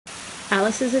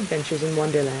Alice's Adventures in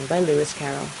Wonderland by Lewis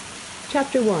Carroll.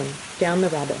 Chapter 1. Down the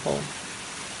Rabbit Hole.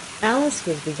 Alice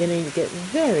was beginning to get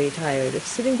very tired of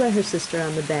sitting by her sister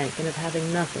on the bank and of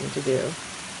having nothing to do.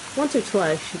 Once or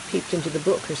twice she peeped into the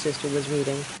book her sister was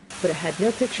reading, but it had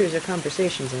no pictures or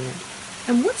conversations in it.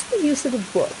 And what's the use of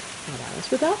a book, thought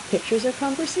Alice, without pictures or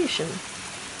conversation?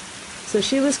 So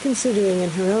she was considering in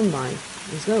her own mind,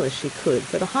 as well as she could,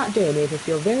 for the hot day made her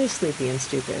feel very sleepy and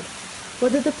stupid,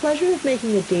 whether the pleasure of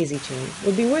making a daisy chain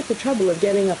would be worth the trouble of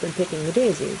getting up and picking the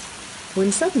daisies,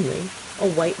 when suddenly a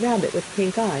white rabbit with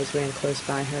pink eyes ran close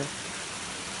by her.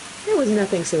 There was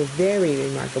nothing so very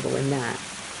remarkable in that,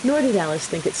 nor did Alice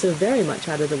think it so very much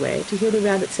out of the way to hear the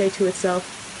rabbit say to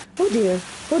itself, oh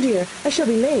dear, I shall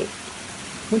be late."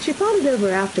 When she thought it over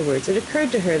afterwards, it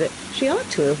occurred to her that she ought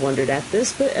to have wondered at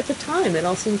this, but at the time it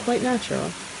all seemed quite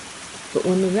natural. But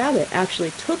when the rabbit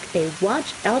actually took a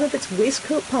watch out of its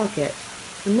waistcoat pocket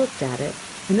and looked at it,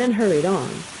 and then hurried on,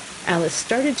 Alice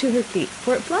started to her feet,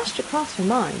 for it flashed across her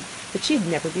mind that she had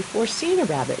never before seen a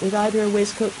rabbit with either a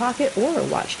waistcoat pocket or a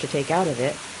watch to take out of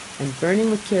it, and burning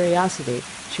with curiosity,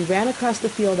 she ran across the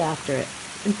field after it,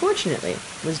 and fortunately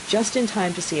was just in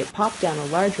time to see it pop down a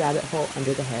large rabbit hole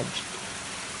under the hedge.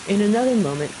 In another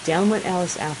moment down went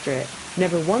Alice after it,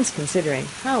 never once considering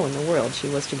how in the world she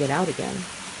was to get out again.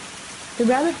 The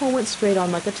rabbit hole went straight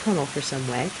on like a tunnel for some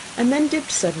way, and then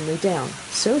dipped suddenly down,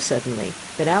 so suddenly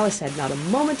that Alice had not a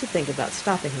moment to think about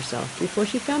stopping herself before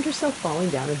she found herself falling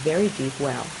down a very deep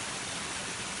well.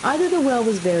 Either the well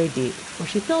was very deep, or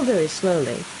she fell very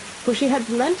slowly, for she had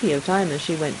plenty of time as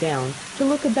she went down to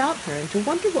look about her and to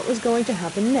wonder what was going to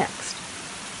happen next.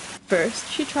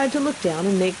 First she tried to look down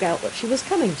and make out what she was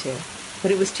coming to, but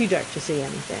it was too dark to see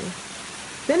anything.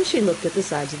 Then she looked at the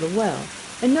sides of the well,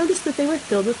 and noticed that they were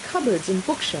filled with cupboards and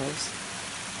bookshelves.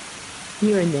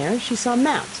 Here and there she saw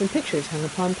maps and pictures hung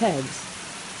upon pegs.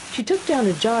 She took down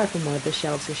a jar from one of the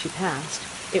shelves as she passed.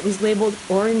 It was labeled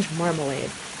Orange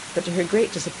Marmalade, but to her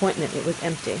great disappointment it was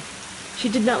empty. She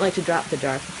did not like to drop the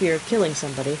jar for fear of killing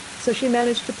somebody, so she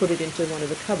managed to put it into one of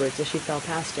the cupboards as she fell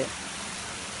past it.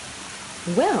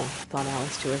 Well, thought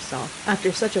Alice to herself,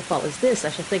 after such a fall as this I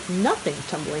shall think nothing of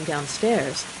tumbling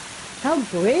downstairs. How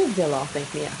brave they'll all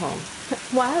think me at home.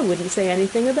 Why, I wouldn't say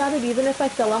anything about it even if I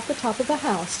fell off the top of a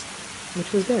house,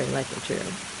 which was very likely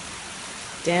true.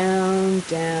 Down,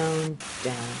 down,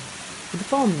 down. Would the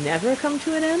fall never come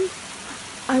to an end?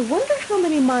 I wonder how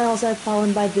many miles I've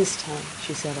fallen by this time,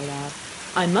 she said aloud.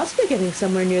 I must be getting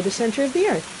somewhere near the center of the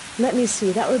earth. Let me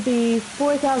see, that would be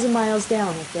 4,000 miles down,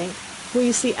 I think. Well,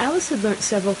 you see, Alice had learnt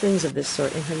several things of this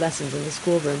sort in her lessons in the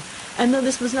schoolroom, and though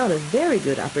this was not a very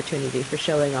good opportunity for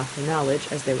showing off her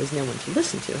knowledge, as there was no one to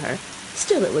listen to her,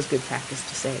 still it was good practice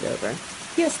to say it over.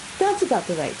 Yes, that's about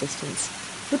the right distance.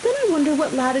 But then I wonder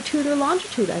what latitude or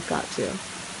longitude I've got to.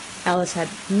 Alice had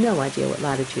no idea what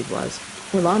latitude was,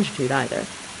 or longitude either,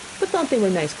 but thought they were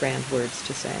nice grand words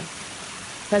to say.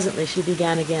 Presently she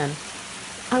began again.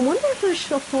 I wonder if I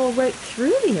shall fall right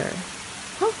through the earth.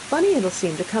 How funny it'll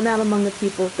seem to come out among the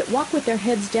people that walk with their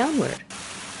heads downward.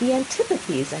 The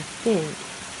antipathies, I think.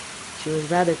 She was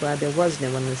rather glad there was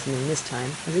no one listening this time,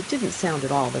 as it didn't sound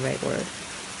at all the right word.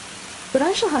 But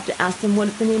I shall have to ask them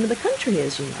what the name of the country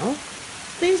is, you know.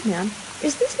 Please, ma'am,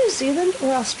 is this New Zealand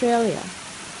or Australia?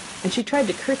 And she tried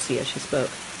to curtsy as she spoke.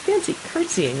 Fancy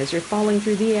curtsying as you're falling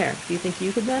through the air. Do you think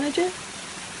you could manage it?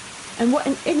 And what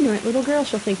an ignorant little girl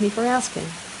she'll think me for asking.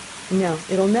 No,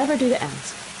 it'll never do to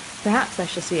ask. Perhaps I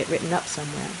shall see it written up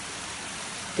somewhere.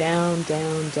 Down,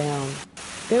 down, down.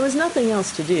 There was nothing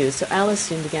else to do, so Alice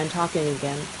soon began talking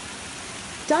again.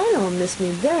 Dinah will miss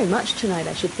me very much tonight,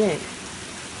 I should think.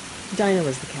 Dinah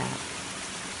was the cat.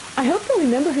 I hope you'll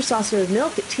remember her saucer of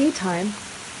milk at tea time.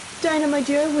 Dinah, my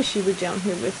dear, I wish you were down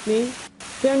here with me.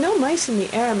 There are no mice in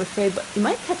the air, I'm afraid, but you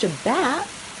might catch a bat,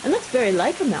 and that's very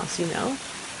like a mouse, you know.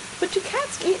 But do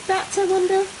cats eat bats, I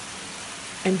wonder?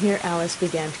 And here Alice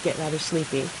began to get rather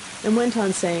sleepy, and went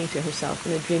on saying to herself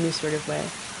in a dreamy sort of way,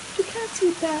 do cats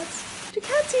eat bats? Do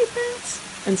cats eat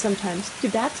bats? And sometimes, do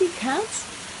bats eat cats?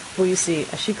 For you see,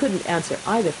 as she couldn't answer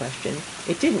either question,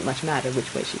 it didn't much matter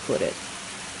which way she put it.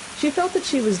 She felt that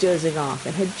she was dozing off,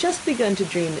 and had just begun to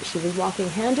dream that she was walking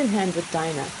hand in hand with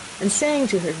Dinah, and saying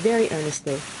to her very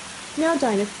earnestly, Now,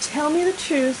 Dinah, tell me the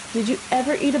truth, did you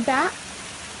ever eat a bat?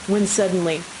 When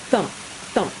suddenly, thump,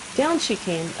 thump, down she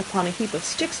came upon a heap of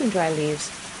sticks and dry leaves,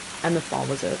 and the fall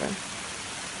was over.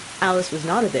 Alice was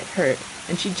not a bit hurt,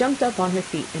 and she jumped up on her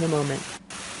feet in a moment.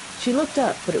 She looked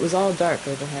up, but it was all dark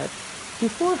overhead.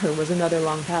 Before her was another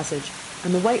long passage,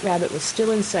 and the white rabbit was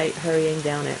still in sight, hurrying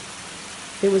down it.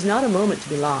 There was not a moment to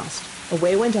be lost.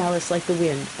 Away went Alice like the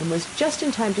wind, and was just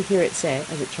in time to hear it say,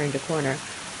 as it turned a corner,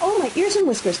 Oh, my ears and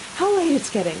whiskers! How late it's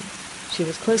getting!" She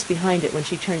was close behind it when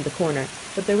she turned the corner,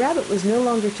 but the rabbit was no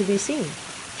longer to be seen.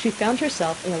 She found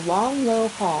herself in a long, low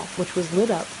hall, which was lit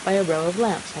up by a row of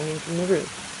lamps hanging from the roof.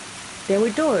 There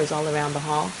were doors all around the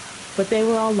hall, but they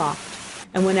were all locked,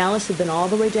 and when Alice had been all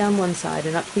the way down one side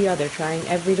and up the other, trying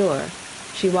every door,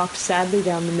 she walked sadly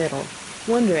down the middle,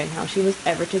 wondering how she was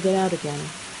ever to get out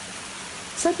again.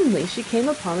 Suddenly she came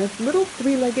upon a little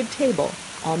three-legged table,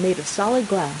 all made of solid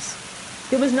glass.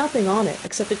 There was nothing on it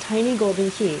except a tiny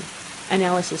golden key, and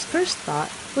Alice's first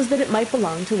thought was that it might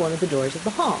belong to one of the doors of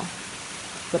the hall.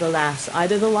 But alas,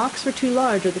 either the locks were too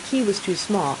large or the key was too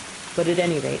small, but at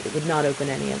any rate it would not open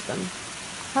any of them.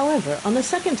 However, on the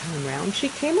second time round she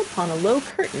came upon a low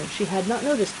curtain she had not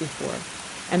noticed before,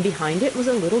 and behind it was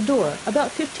a little door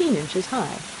about 15 inches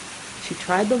high. She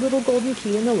tried the little golden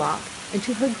key in the lock, and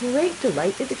to her great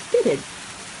delight it fitted.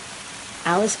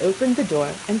 Alice opened the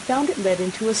door and found it led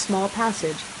into a small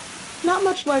passage, not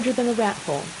much larger than a rat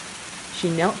hole. She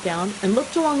knelt down and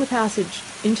looked along the passage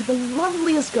into the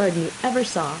loveliest garden you ever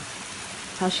saw.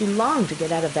 How she longed to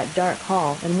get out of that dark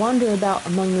hall and wander about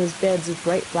among those beds of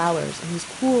bright flowers and those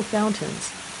cool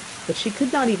fountains. But she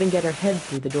could not even get her head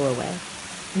through the doorway.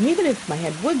 And even if my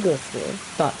head would go through,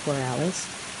 thought poor Alice,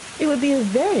 it would be of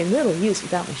very little use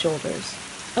without my shoulders.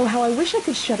 Oh, how I wish I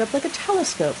could shut up like a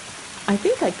telescope! I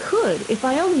think I could, if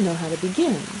I only know how to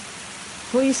begin.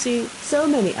 For you see, so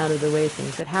many out-of-the-way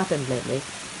things had happened lately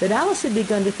that Alice had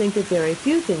begun to think that very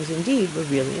few things indeed were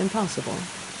really impossible.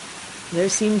 There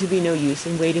seemed to be no use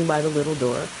in waiting by the little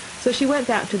door, so she went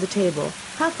back to the table,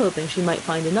 half hoping she might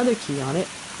find another key on it,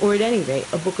 or at any rate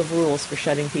a book of rules for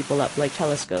shutting people up like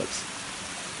telescopes.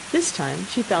 This time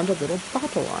she found a little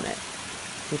bottle on it,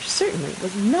 which certainly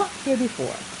was not here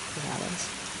before, said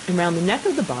Alice. And round the neck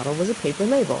of the bottle was a paper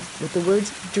label with the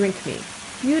words "Drink Me"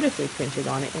 beautifully printed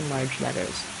on it in large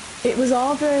letters. It was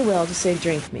all very well to say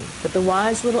 "Drink me," but the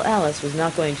wise little Alice was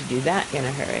not going to do that in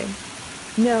a hurry.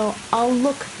 "No, I'll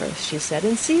look first," she said,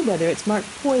 "and see whether it's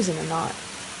marked poison or not,"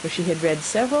 for she had read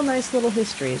several nice little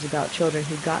histories about children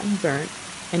who'd gotten burnt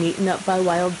and eaten up by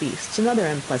wild beasts and other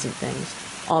unpleasant things,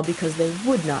 all because they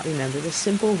would not remember the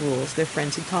simple rules their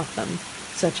friends had taught them,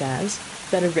 such as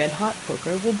that a red-hot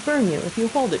poker will burn you if you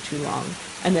hold it too long,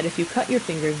 and that if you cut your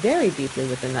finger very deeply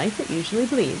with a knife it usually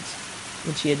bleeds.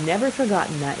 And she had never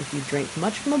forgotten that if you drink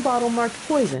much from a bottle marked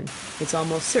poison, it's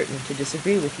almost certain to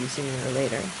disagree with you sooner or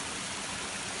later.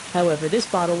 However, this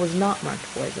bottle was not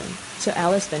marked poison, so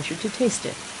Alice ventured to taste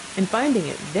it, and finding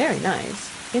it very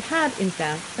nice, it had, in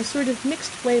fact, a sort of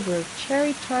mixed flavor of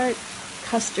cherry tart,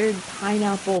 custard,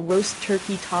 pineapple, roast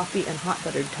turkey, toffee, and hot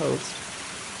buttered toast.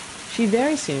 She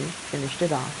very soon finished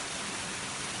it off.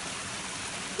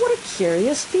 "What a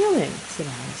curious feeling," said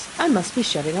Alice. "I must be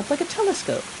shutting up like a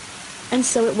telescope." And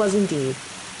so it was indeed.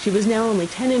 She was now only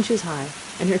 10 inches high,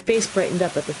 and her face brightened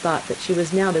up at the thought that she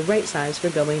was now the right size for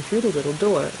going through the little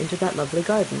door into that lovely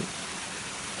garden.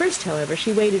 First, however,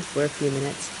 she waited for a few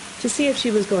minutes, to see if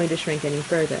she was going to shrink any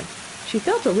further. She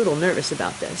felt a little nervous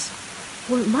about this.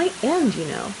 "For it might end, you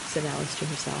know," said Alice to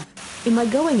herself, "in my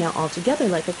going out altogether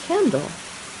like a candle.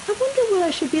 I wonder what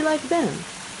I should be like then."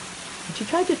 And she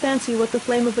tried to fancy what the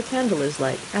flame of a candle is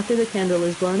like after the candle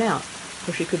is blown out,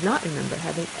 for she could not remember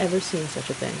having ever seen such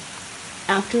a thing.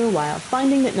 After a while,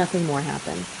 finding that nothing more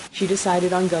happened, she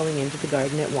decided on going into the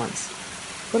garden at once.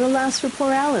 But alas for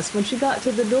poor Alice, when she got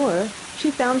to the door,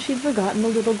 she found she'd forgotten the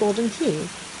little golden key,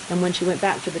 and when she went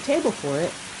back to the table for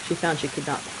it, she found she could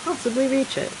not possibly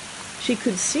reach it. She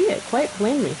could see it quite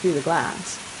plainly through the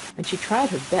glass, and she tried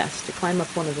her best to climb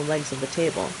up one of the legs of the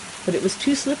table, but it was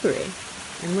too slippery,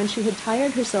 and when she had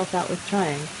tired herself out with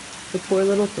trying, the poor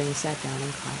little thing sat down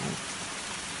and cried.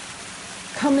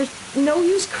 "Come, there's no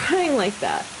use crying like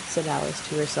that," said Alice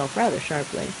to herself rather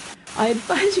sharply. "I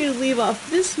advise you to leave off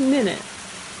this minute."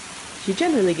 She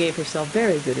generally gave herself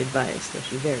very good advice, though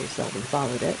she very seldom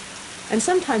followed it, and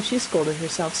sometimes she scolded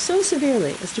herself so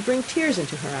severely as to bring tears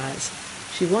into her eyes.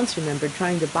 She once remembered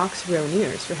trying to box her own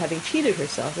ears for having cheated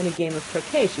herself in a game of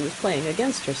croquet she was playing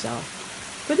against herself.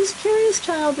 For this curious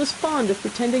child was fond of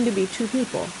pretending to be two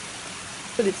people.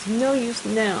 "But it's no use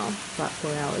now," thought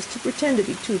poor Alice, "to pretend to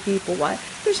be two people. Why,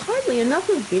 there's hardly enough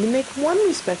of me to make one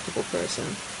respectable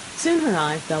person." Soon her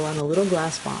eye fell on a little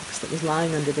glass box that was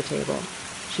lying under the table.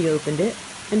 She opened it,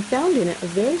 and found in it a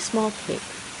very small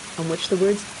cake, on which the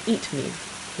words "Eat me"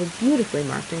 were beautifully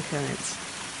marked in currants.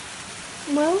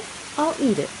 "Well, I'll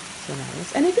eat it," said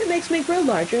Alice, "and if it makes me grow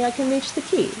larger, I can reach the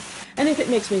key, and if it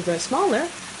makes me grow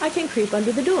smaller, I can creep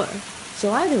under the door.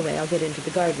 So either way I'll get into the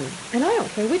garden, and I don't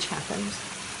care which happens."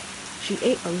 She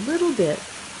ate a little bit,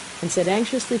 and said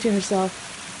anxiously to herself,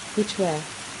 "Which way?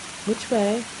 Which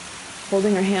way?"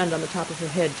 holding her hand on the top of her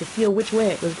head to feel which way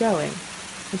it was going,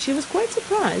 and she was quite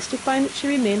surprised to find that she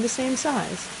remained the same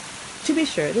size. To be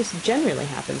sure, this generally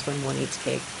happens when one eats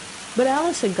cake, but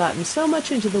Alice had gotten so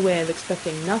much into the way of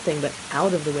expecting nothing but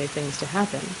out-of-the-way things to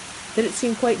happen, that it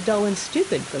seemed quite dull and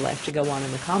stupid for life to go on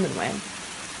in the common way.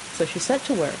 So she set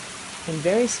to work, and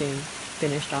very soon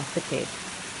finished off the cake.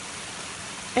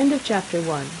 End of Chapter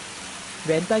 1.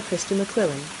 Read by Krista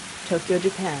McQuillan, Tokyo,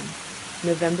 Japan,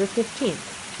 November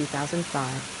 15th,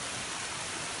 2005.